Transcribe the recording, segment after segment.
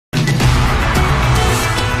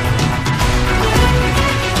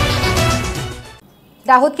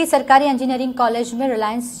दाहोद की सरकारी engineering college में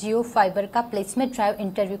रिलायंस जियो फाइबर का प्लेसमेंट ड्राइव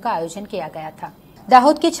इंटरव्यू का आयोजन किया गया था।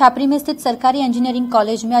 दाहोद के छापरी में स्थित सरकारी इंजीनियरिंग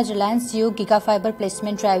कॉलेज में आज रिलायंस जियो गीगा फाइबर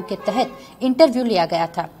प्लेसमेंट ड्राइव के तहत इंटरव्यू लिया गया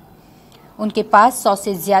था। उनके पास 100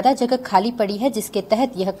 से ज्यादा जगह खाली पड़ी है, जिसके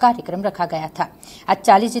तहत यह कार्यक्रम रखा गया था। आज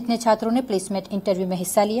 40 जितने छात्रों ने प्लेसमेंट इंटरव्यू में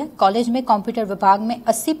हिस्सा लिया। कॉलेज में कंप्यूटर विभाग में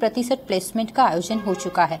 80% प्लेसमेंट का आयोजन हो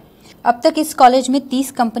चुका है। अब तक इस कॉलेज में 30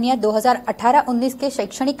 कंपनियां 2018-19 के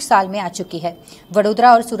शैक्षणिक साल में आ चुकी है।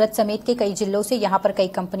 वडोदरा और सूरत समेत के कई जिलों से यहां पर कई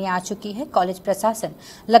कंपनियां आ चुकी है। कॉलेज प्रशासन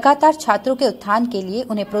लगातार छात्रों के उत्थान के लिए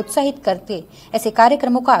उन्हें प्रोत्साहित करते ऐसे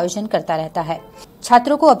कार्यक्रमों का आयोजन करता रहता है।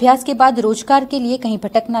 छात्रों को अभ्यास के बाद रोजगार के लिए कहीं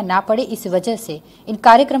भटकना ना पड़े, इस वजह से इन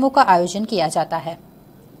कार्यक्रमों का आयोजन किया जाता है।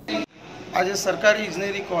 आज सरकारी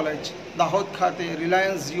इंजीनियरिंग कॉलेज दाहोद खाते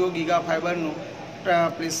रिलायंस जियो गीगा फाइबरનું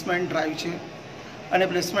પ્લેસમેન્ટ ડ્રાઈવ છે અને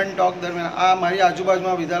પ્લેસમેન્ટ ટોક દરમિયાન આ મારી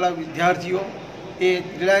આજુબાજુમાં વિધાલા વિદ્યાર્થીઓ એ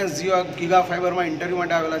રિલાયન્સ જીઓ ગીગા ફાઇબરમાં ઇન્ટરવ્યૂ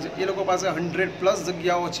માટે આવેલા છે। એ લોકો પાસે 100+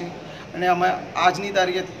 જગ્યાઓ છે અને અમે આજની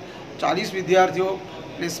તારીખે 40 વિદ્યાર્થીઓ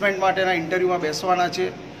પ્લેસમેન્ટ માટેના ઇન્ટરવ્યૂમાં બેસવાના છે।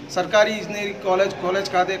 સરકારી ઇજનેરી કોલેજ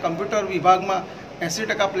ખાતે કમ્પ્યુટર વિભાગમાં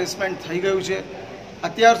 80% પ્લેસમેન્ટ થઈ ગયું છે।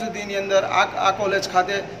 અત્યાર સુધીની અંદર આ કોલેજ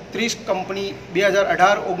ખાતે 30 કંપની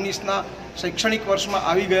 2018-19ના શૈક્ષણિક વર્ષમાં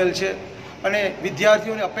આવી ગયેલ છે અને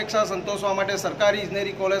વિદ્યાર્થીઓની અપેક્ષા સંતોષવા માટે સરકારી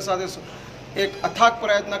ઇજનેરી કોલેજ સાથે એક અથાગ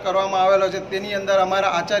પ્રયત્ન કરવામાં આવેલો છે। તેની અંદર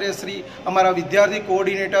અમારા આચાર્યશ્રી, અમારા વિદ્યાર્થી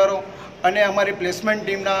કોઓર્ડિનેટરો અને અમારી પ્લેસમેન્ટ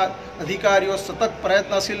ટીમના અધિકારીઓ સતત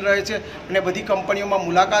પ્રયત્નશીલ રહે છે અને બધી કંપનીઓમાં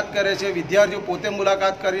મુલાકાત કરે છે। વિદ્યાર્થીઓ પોતે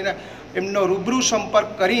મુલાકાત કરીને એમનો રૂબરૂ સંપર્ક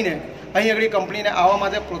કરીને અહીં આગળ કંપનીને આવવા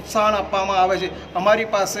માટે પ્રોત્સાહન આપવામાં આવે છે।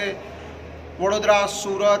 અમારી પાસે વડોદરા,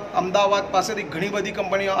 સુરત, અમદાવાદ પાસેથી ઘણી બધી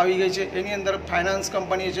કંપનીઓ આવી ગઈ છે। એની અંદર ફાઇનાન્સ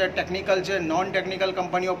કંપની છે, ટેકનિકલ છે, નોન ટેકનિકલ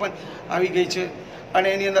કંપનીઓ પણ આવી ગઈ છે અને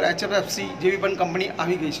એની અંદર HFFC જેવી પણ કંપની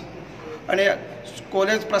આવી ગઈ છે અને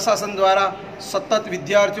કોલેજ પ્રશાસન દ્વારા સતત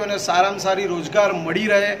વિદ્યાર્થીઓને સારામાં સારી રોજગાર મળી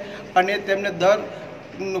રહે અને તેમને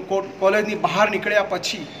કોલેજની બહાર નીકળ્યા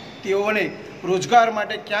પછી તેઓને રોજગાર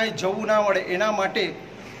માટે ક્યાંય જવું ના મળે એના માટે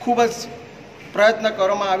ખૂબ જ પ્રયત્ન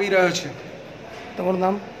કરવામાં આવી રહ્યો છે। તમારું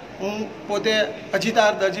નામ? હું પોતે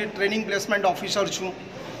અજીતાર દરજી ટ્રેનિંગ પ્લેસમેન્ટ ઓફિસર છું,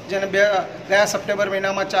 જેને ગયા સપ્ટેમ્બર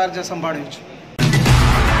મહિનામાં ચાર્જ સંભાળ્યો છે।